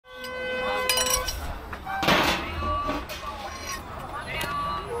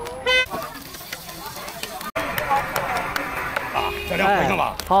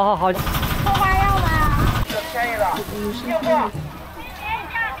好。红花要吗？便宜的。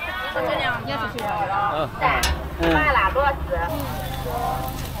这两也是去的。卖了多少只？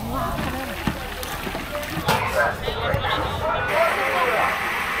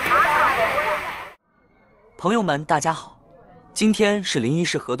朋友们，大家好！今天是临沂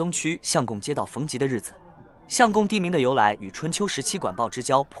市河东区相公街道逢集的日子。相公地名的由来与春秋时期管鲍之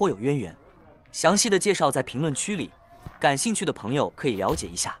交颇有渊源，详细的介绍在评论区里，感兴趣的朋友可以了解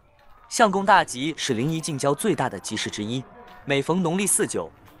一下。相公大集是临沂近郊最大的集市之一，每逢农历4、9，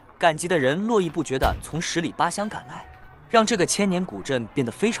赶集的人络绎不绝地从10里8乡赶来，让这个千年古镇变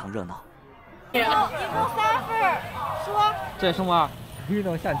得非常热闹。一共3份，说这是什么？运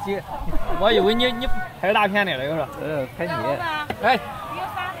动相机。我以为你拍大片来了，有时候。拍你。哎，一共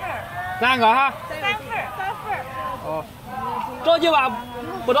3份。3个哈。3份。哦，着急吧，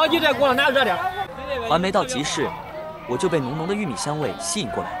不着急再过来拿热点。还没到集市，我就被浓浓的玉米香味吸引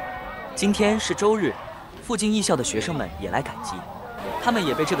过来。今天是周日，附近艺校的学生们也来赶集，他们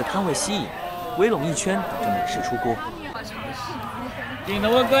也被这个摊位吸引，围拢一圈等着美食出锅。跟着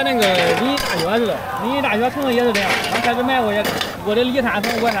我搁那个临沂大学似的，临沂大学城也是这样，刚开始卖我的里摊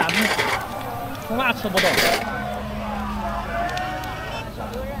从外摊从哪吃不到。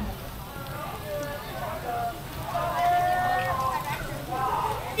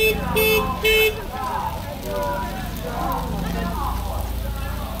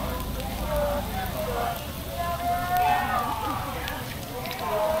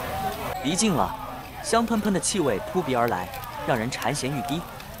离近了，香喷喷的气味扑鼻而来，让人馋涎欲滴。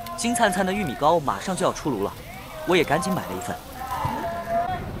金灿灿的玉米糕马上就要出炉了，我也赶紧买了一份。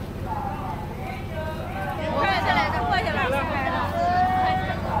快下来，快下来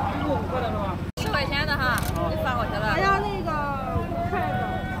！10块钱的哈，给发过去了。还要那个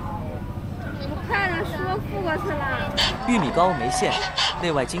5块的说付过去了。玉米糕没馅，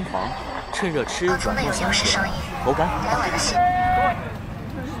内外金黄，趁热吃软糯香甜，口感很棒。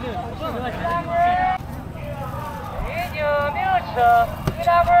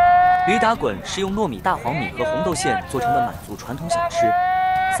驴打滚是用糯米、大黄米和红豆馅做成的满族传统小吃，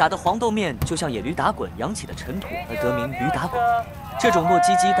撒的黄豆面就像野驴打滚扬起的尘土而得名驴打滚。这种糯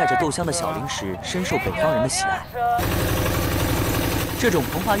叽叽带着豆香的小零食深受北方人的喜爱。这种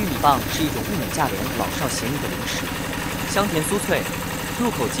膨化玉米棒是一种物美价廉、老少咸宜的零食，香甜酥脆，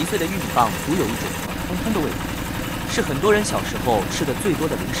入口即碎的玉米棒独有一种暖烘烘的味道，是很多人小时候吃的最多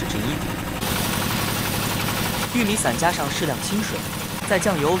的零食之一。玉米散加上适量清水，在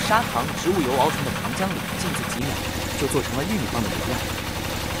酱油、砂糖、植物油熬成的糖浆里浸渍几秒，就做成了玉米棒的原料。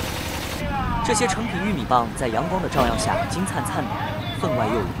这些成品玉米棒在阳光的照耀下金灿灿的，分外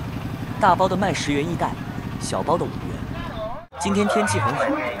诱人。大包的卖10元1袋，小包的5元。今天天气很好，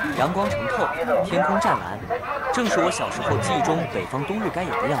阳光澄透，天空湛蓝，正是我小时候记忆中北方冬日该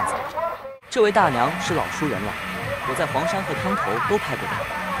有的样子。这位大娘是老熟人了，我在黄山和汤头都拍过她。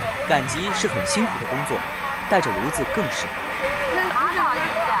赶集是很辛苦的工作，带着炉子更是。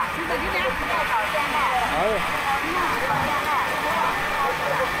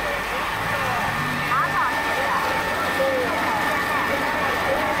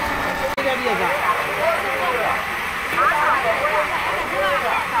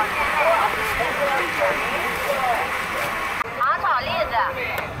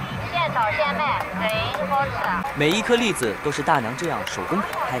每一颗栗子都是大娘这样手工烤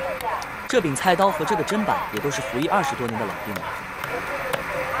开的，这柄菜刀和这个砧板也都是服役20多年的老兵了。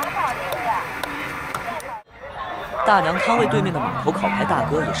大娘摊位对面的码头烤牌大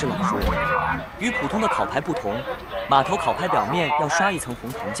哥也是老熟人，与普通的烤牌不同，码头烤牌表面要刷一层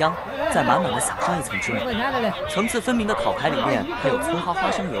红糖浆，再满满的撒上一层芝麻，层次分明的烤牌里面还有葱花、花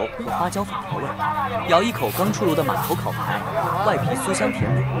生油和花椒粉调味。咬一口刚出炉的码头烤牌，外皮酥香甜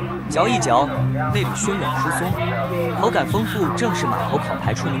美，嚼一嚼，内里暄软疏松，口感丰富，正是码头烤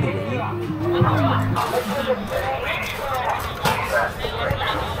牌出名的原因。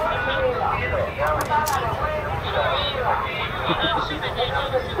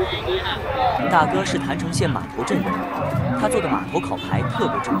大哥是郯城县马头镇人，他做的码头烤牌特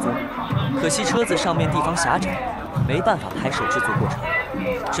别正宗，可惜车子上面地方狭窄，没办法拍摄制作过程，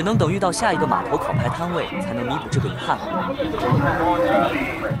只能等遇到下一个码头烤牌摊位才能弥补这个遗憾了。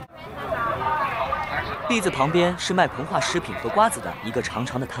栗子旁边是卖膨化食品和瓜子的一个长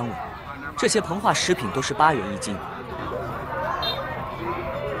长的摊位，这些膨化食品都是8元1斤。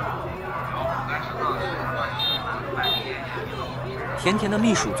甜甜的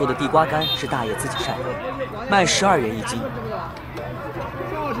蜜薯做的地瓜干是大爷自己晒的，卖12元1斤。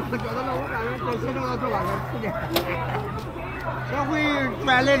这回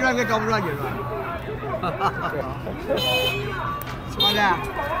转来转去找不着去是吧？好的。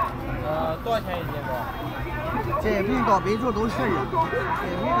多少钱一斤包？这瓶到北处都是人，这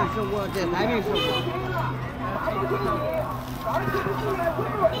没的是我，这还没是我。哎，那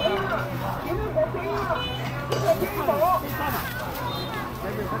我看的。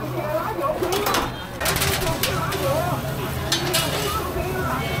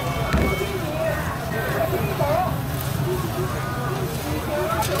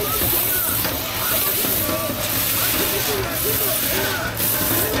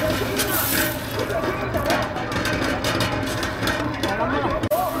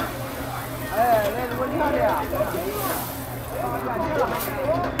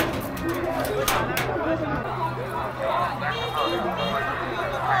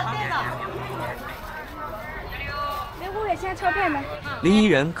临沂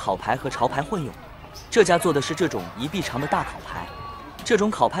人烤牌和潮牌混用，这家做的是这种1臂长的大烤牌。这种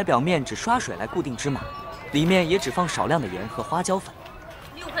烤牌表面只刷水来固定芝麻，里面也只放少量的盐和花椒粉。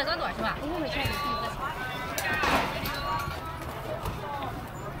6块多是吧？6块钱。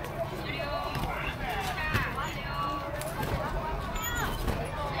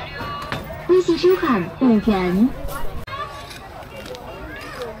微信收看5元。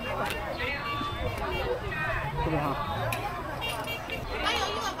特别好。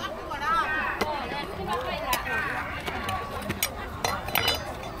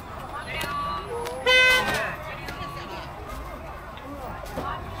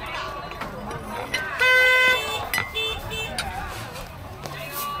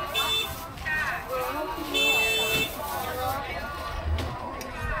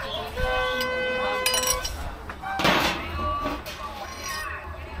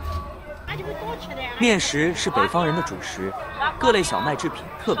面食是北方人的主食，各类小麦制品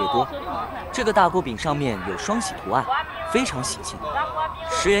特别多。这个大锅饼上面有双喜图案，非常喜庆。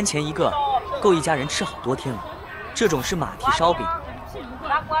10元钱一个，够一家人吃好多天了。这种是马蹄烧饼。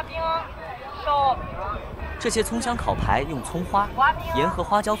这些葱香烤牌用葱花、盐和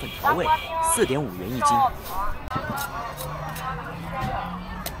花椒粉调味，4.5元一斤。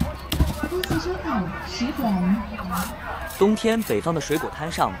微信收看10元。冬天北方的水果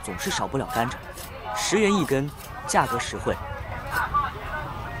摊上总是少不了甘蔗，10元一根，价格实惠。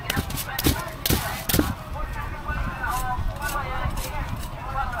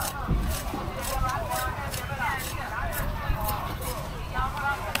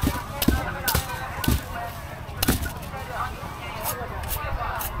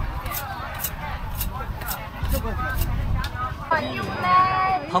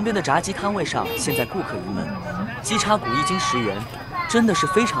旁边的炸鸡摊位上，现在顾客盈门，鸡叉骨1斤10元，真的是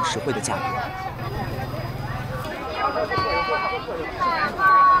非常实惠的价格。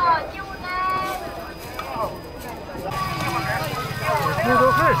这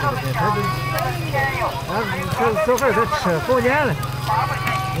都还是的，这还是吃好年了。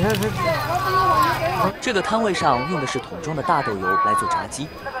你看这。这个摊位上用的是桶装的大豆油来做炸鸡，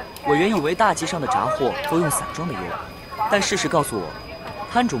我原以为大集上的炸货都用散装的油，但事实告诉我，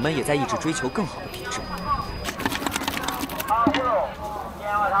摊主们也在一直追求更好的品质。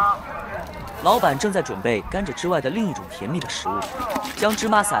老板正在准备甘蔗之外的另一种甜蜜的食物，将芝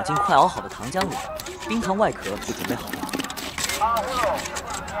麻撒进快熬好的糖浆里，冰糖外壳就准备好了。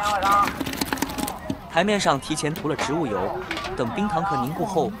台面上提前涂了植物油，等冰糖壳凝固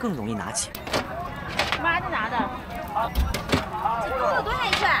后更容易拿起。妈的拿的，这猪肉多少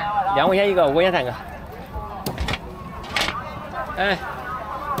一块？2块钱一个，5块钱3个。哎，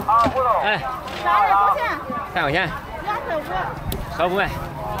哎，啥的多少钱？3块钱。2块5。少不卖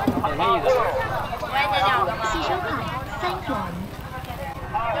，2块钱一个。5块钱2个吗？细收看3元。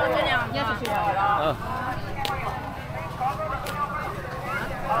要这样，也是这样。嗯。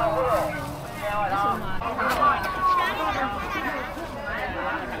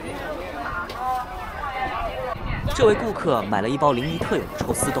这位顾客买了1包临沂特有的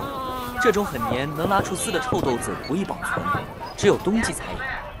臭丝豆，这种很黏能拉出丝的臭豆子不易保存，只有冬季才有。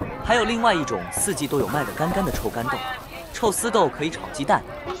还有另外一种4季都有卖的干干的臭干豆，臭丝豆可以炒鸡蛋，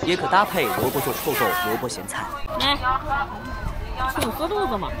也可搭配萝卜做臭豆、萝卜咸菜。来，臭丝豆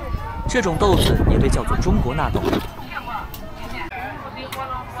子嘛。这种豆子也被叫做中国纳豆。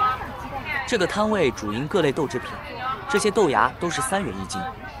这个摊位主营各类豆制品，这些豆芽都是3元一斤。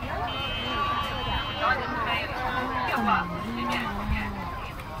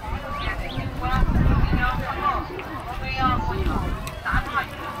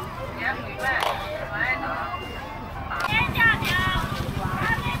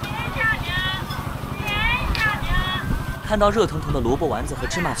看到热腾腾的萝卜丸子和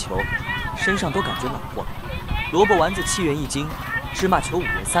芝麻球，身上都感觉暖和了。萝卜丸子7元一斤，芝麻球5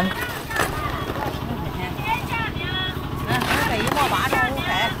元3个。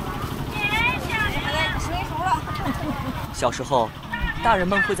小时候，大人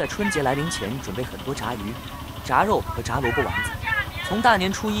们会在春节来临前准备很多炸鱼、炸肉和炸萝卜丸子，从大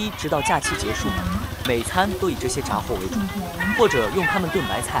年初一直到假期结束，每餐都以这些炸货为主，或者用它们炖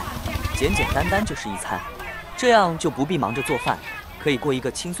白菜，简简单单就是一餐。这样就不必忙着做饭，可以过一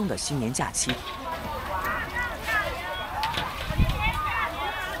个轻松的新年假期。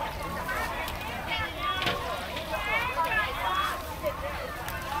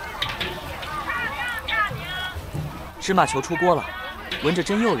芝麻球出锅了，闻着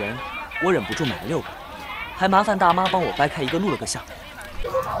真诱人，我忍不住买了6个，还麻烦大妈帮我掰开一个录了个像。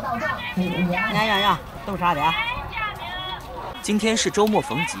呀，都啥的？今天是周末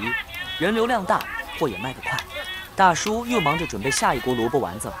逢集，人流量大，货也卖得快。大叔又忙着准备下一锅萝卜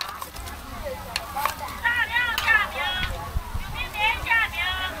丸子了。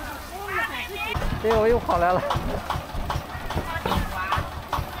哎呦，又跑来了。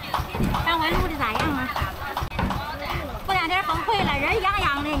上回录的咋样啊？过2天崩溃了，人洋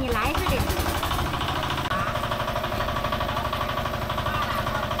洋的，你来似的。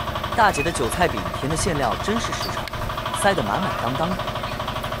大姐的韭菜饼填的馅料真是实诚，塞得满满当当的。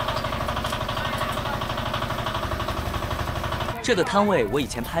这个摊位我以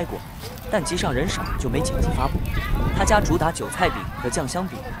前拍过，但集上人少就没剪辑发布。他家主打韭菜饼和酱香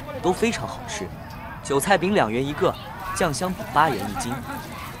饼，都非常好吃。韭菜饼2元1个，酱香饼8元1斤。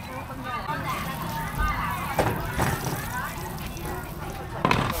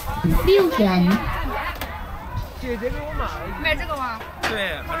6元。姐姐给我买。买这个吗？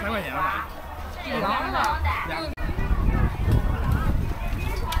对，还3块钱了吧？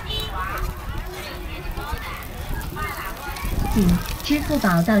请支付宝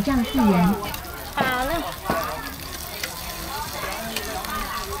到账4元。好了。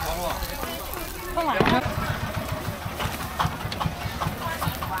放完了。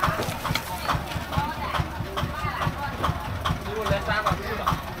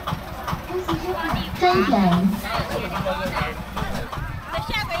3元。那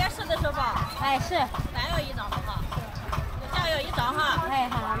下个月是的是吧？哎，是。咱要1张的哈，这酱要1张哈。哎，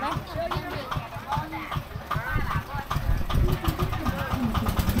好嘞。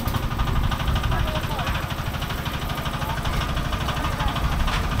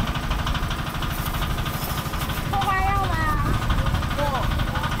葱花要吗？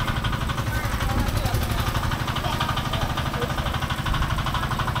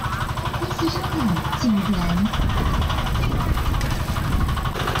公司商品9元。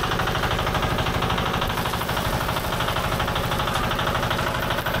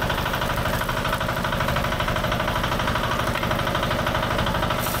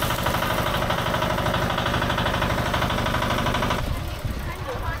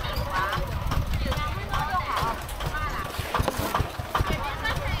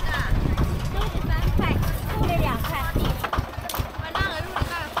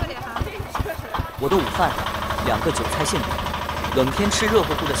我的午饭，2个韭菜馅饼，冷天吃热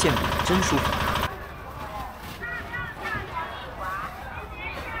乎乎的馅饼真舒服。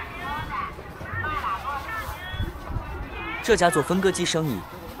这家做分割机生意，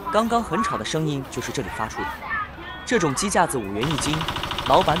刚刚很吵的声音就是这里发出的。这种鸡架子5元1斤，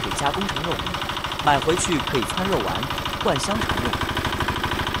老板给加工成肉泥，买回去可以汆肉丸、灌香肠用。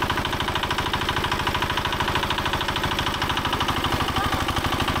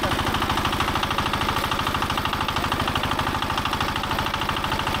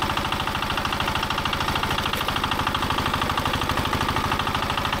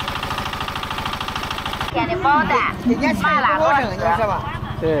甜的包蛋，麻辣螺丝，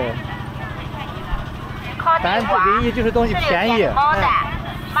对。烤地瓜，唯一就是东西便宜。包蛋，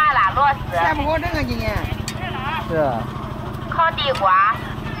麻辣螺丝。钱不好挣啊，今年。是。烤地瓜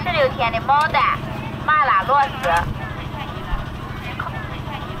，16天的毛蛋，麻辣螺丝。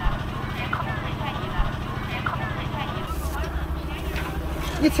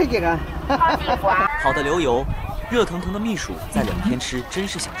你吃几个？烤地瓜。好的流油，热腾腾的蜜薯在冷天吃真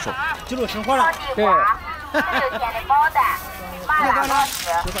是享受。记录生活了。对。16天的毛蛋，麻辣螺丝。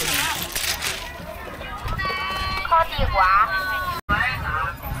烤地瓜。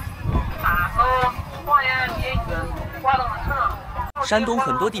山东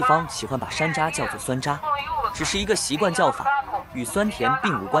很多地方喜欢把山楂叫做酸楂，只是一个习惯叫法，与酸甜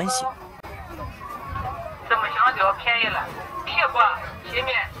并无关系。这么香蕉便宜了，皮果、皮面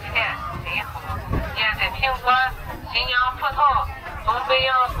甜真好。腌制苹果、新疆葡萄、东北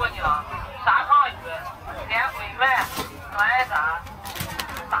洋姑娘、砂糖芋、莲桂圆、酸渣、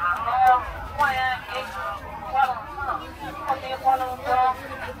大枣、黄眼皮、火龙橙、土豆火龙椒、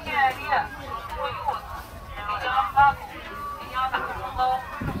甜梨、猪油子、新疆哈根、新疆大红枣。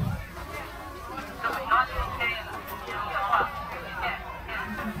这么香蕉便宜了，新疆话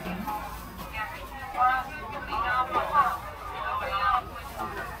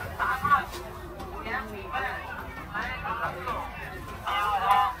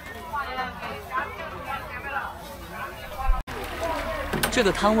这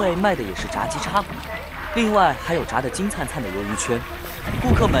个摊位卖的也是炸鸡叉骨，另外还有炸得金灿灿的鱿鱼圈，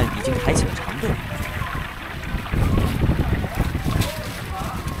顾客们已经排起了长队。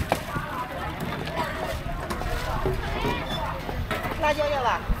辣椒要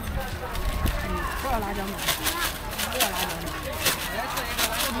吧？多少辣椒呢？多少辣椒呢？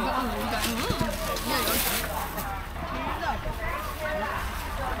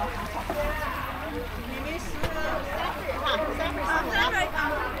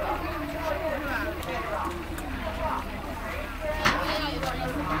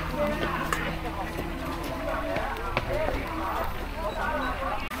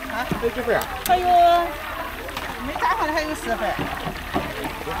这几份？还有没炸好的还有4份。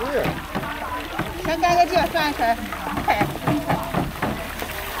不是。先干个这算一份，快。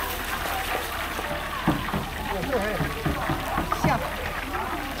行，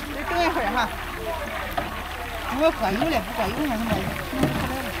再等一会儿哈。我搁油了，不搁油呢，弄不出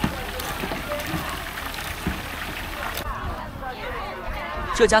来了。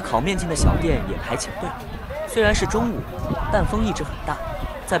这家烤面筋的小店也排起了队，虽然是中午，但风一直很大，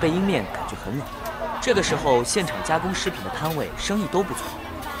在背阴面感觉很冷。这个时候，现场加工食品的摊位生意都不错。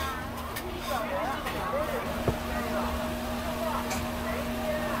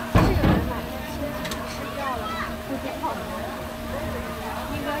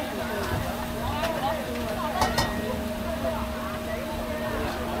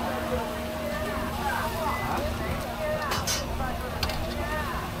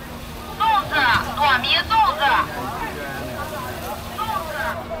糯米粽子。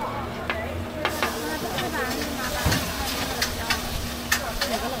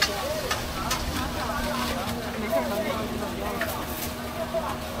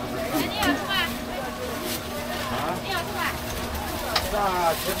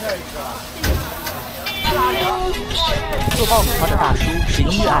做爆米花的大叔是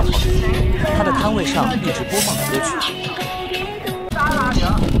音乐爱好者，他的摊位上一直播放着歌曲。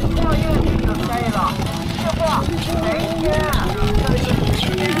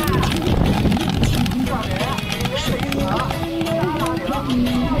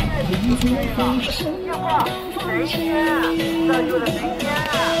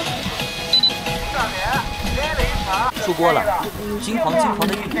出锅了，金黄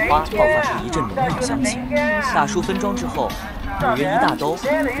的玉米花爆发出一阵浓郁的香气。大叔分装之后，5元1大兜，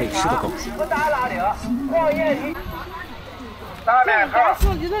可以吃个够。大面条，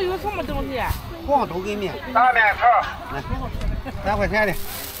这里头有什么东西？黄豆跟面。大面条，来，3块钱的。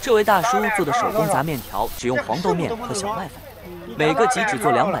这位大叔做的手工杂面条只用黄豆面和小麦粉，每个集只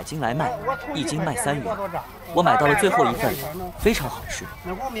做200斤来卖，1斤卖3元。我买到了最后一份，非常好吃，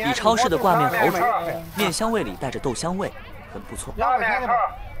比超市的挂面好煮，面香味里带着豆香味，很不错。大面条，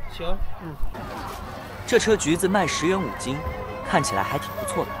行，这车橘子卖10元5斤，看起来还挺不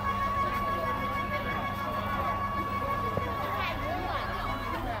错的。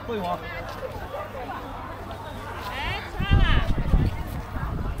会吗？哎，吃完了。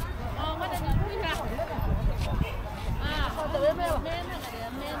哦，我在那回去了。啊，好，这边买了。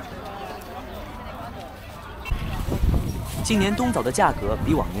今年冬枣的价格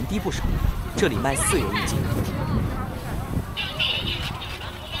比往年低不少，这里卖4元1斤。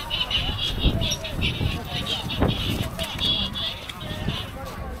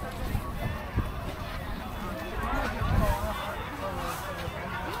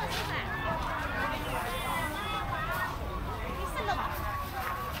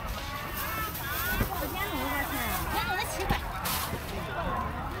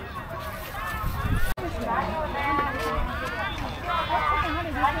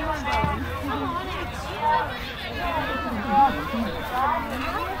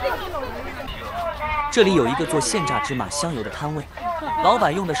这里有一个做现榨芝麻香油的摊位，老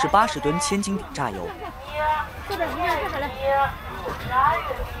板用的是80吨千斤顶榨油。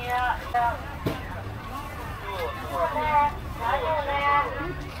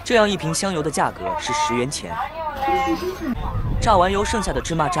这样一瓶香油的价格是10元钱。榨完油剩下的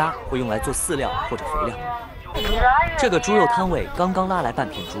芝麻渣会用来做饲料或者肥料。这个猪肉摊位刚刚拉来半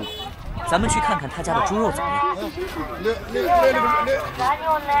片猪，咱们去看看他家的猪肉怎么样。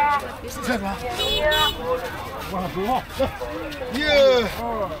我猪好，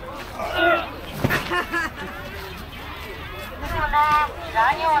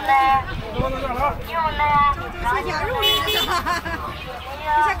谁家肉的这个？你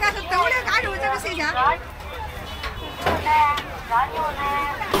想干是兜里干肉，这个谁家？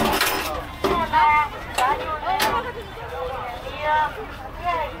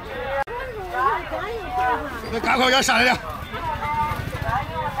那赶快给上来点。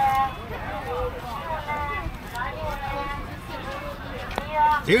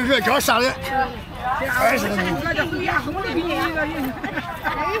这个是叫啥的？20个米。等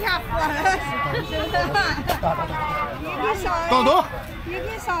一下喝了，倒多。你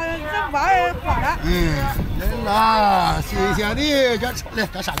给上这碗儿喝了。人啦，新鲜的，叫来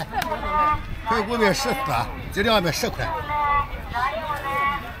叫啥的？排骨面14，这2面10块。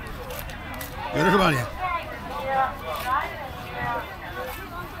有的是吧你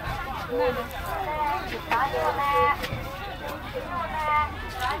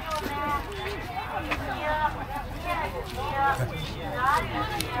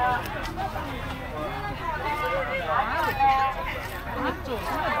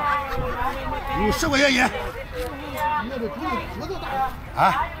？10块钱一。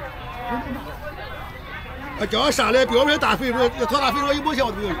啊？叫啥嘞？表面大肥肉，要多大肥肉1毛钱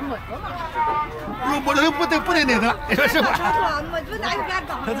都没有。肉不能不得那个，你说是吧？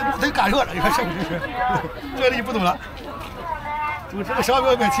他干热了，你说是不是？这里不懂了，就这个小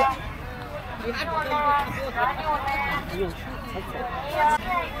表面切。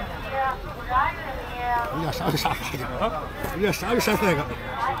人家啥就啥法去，人家啥就啥那个。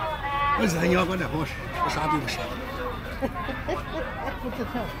我知道你要管这好使，我啥对不是。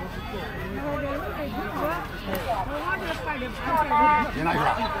你拿去了？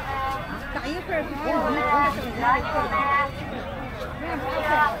大一份你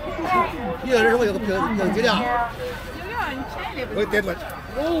这是我有个评几两？我得多。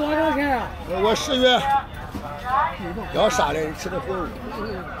我多少钱啊？我10月。要啥嘞？你吃的服务。不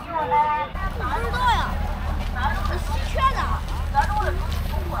知道呀，我稀缺的。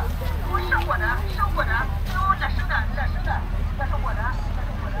是我的，是我的，这是的，这是的，这是我的，这是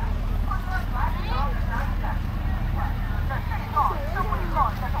我的。这是一套，是我一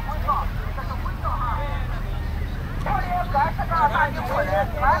套，这是我一套，这是我一套哈。20个大牛火的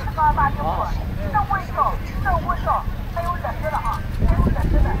，20个大牛火，这我一套，这我一套，还有热食的哈，还有热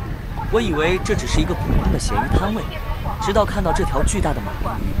食的。我以为这只是一个普通的咸鱼摊位，直到看到这条巨大的马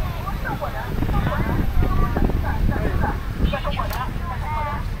林鱼。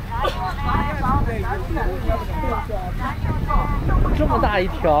这么大一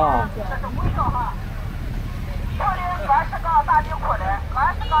条啊！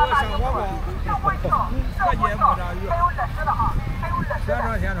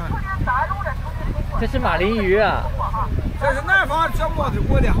这是马林鱼啊！这是南方这毛头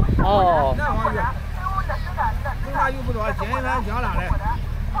过的。哦。南方鱼，中大鱼不多，今年咱江南的。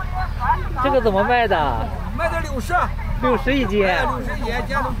这个怎么卖的？卖的60。60一斤。60一斤，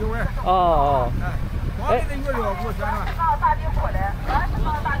减都9元。哦。光这个鱼肉不宣传。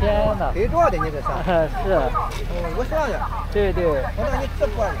天哪！黑多的你这是？是。我想的。对对。我让你直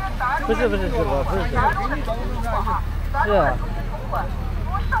播的。不是直播，不是直播。是。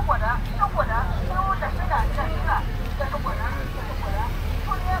是我的，是我的，是我的，是的，这是的，这是我的，这是我的。昨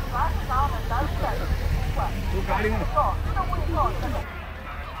天20张的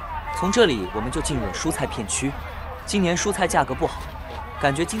从这里我们就进入了蔬菜片区。今年蔬菜价格不好，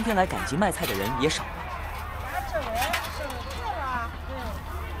感觉今天来赶集卖菜的人也少了。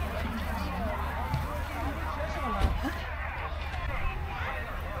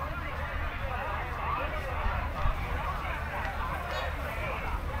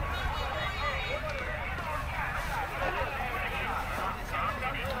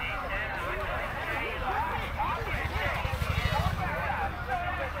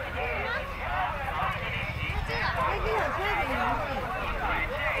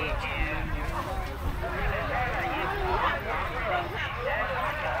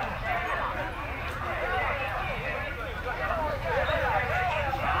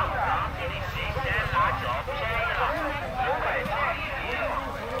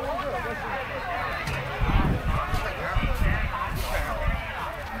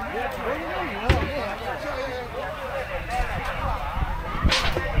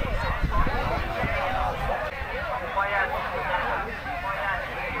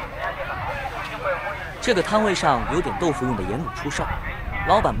这个摊位上有点豆腐用的盐卤出售，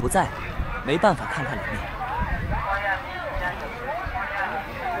老板不在，没办法看看里面。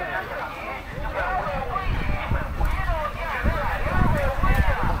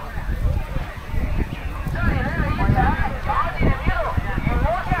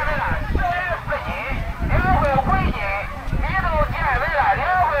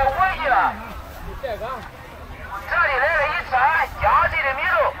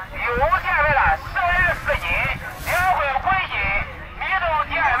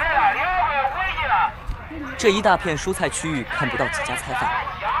这一大片蔬菜区域看不到几家菜贩，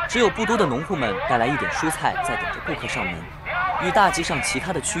只有不多的农户们带来一点蔬菜，在等着顾客上门。与大集上其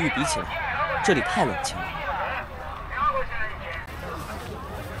他的区域比起来，这里太冷清了。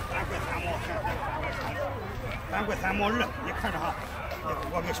3块3毛2，你看着哈，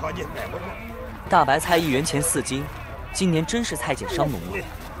我给说你买不住。大白菜1元钱4斤，今年真是菜价伤农了。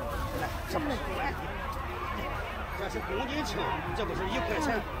这不是这是公斤称，这不是1块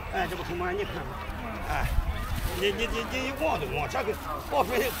钱，哎，这不什么？你看，哎，你往都往这个保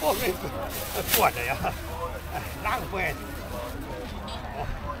水坐着呀，哎，哪个不爱？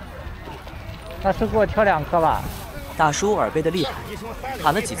他是给我挑2颗吧？大叔耳背的厉害，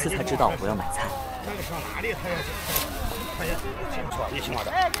喊了几次才知道我要买菜。这个上哪里他也听说你听我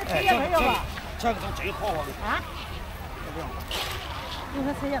的。哎，这菜叶没有吧？这个都真好啊！你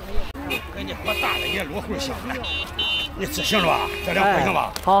说菜叶没有？给你喝大的也入口香了，你这行了吧？这2块行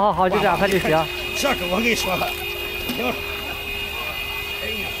吧？好，就这样，还得行。这个我跟你说了，行了。哎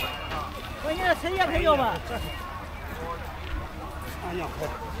呀，我你这菜叶没有吧？3两块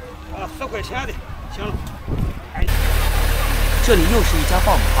，4块钱的，行了。这里又是一家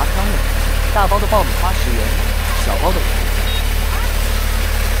爆米花摊了，大包的爆米花10元，小包的5元。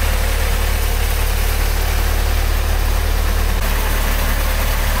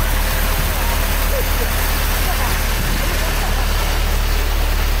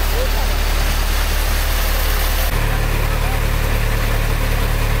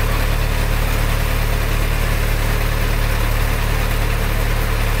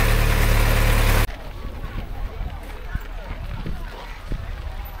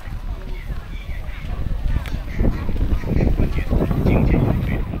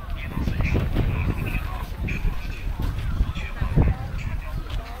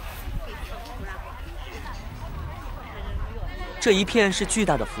这一片是巨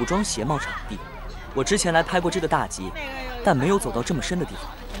大的服装鞋帽场地，我之前来拍过这个大集，但没有走到这么深的地方。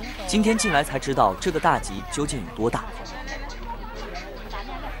今天进来才知道这个大集究竟有多大。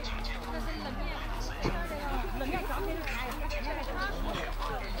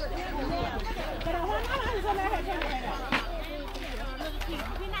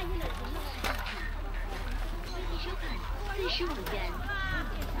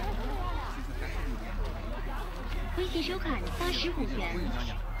微信收看85元。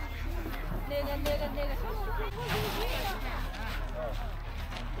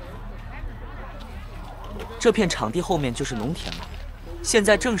这片场地后面就是农田了，现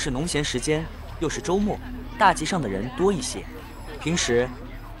在正是农闲时间，又是周末，大集上的人多一些。平时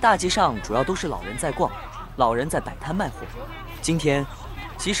大集上主要都是老人在逛，老人在摆摊卖货。今天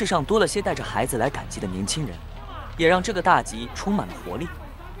集市上多了些带着孩子来赶集的年轻人，也让这个大集充满了活力。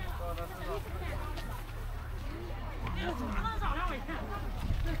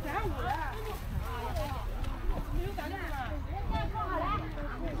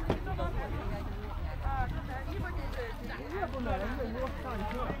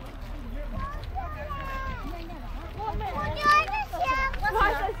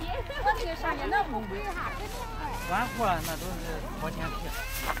完货了，那都是掏钱皮。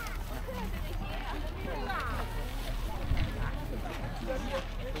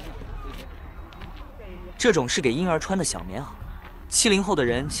这种是给婴儿穿的小棉袄，70后的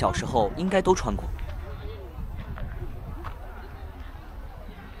人小时候应该都穿过。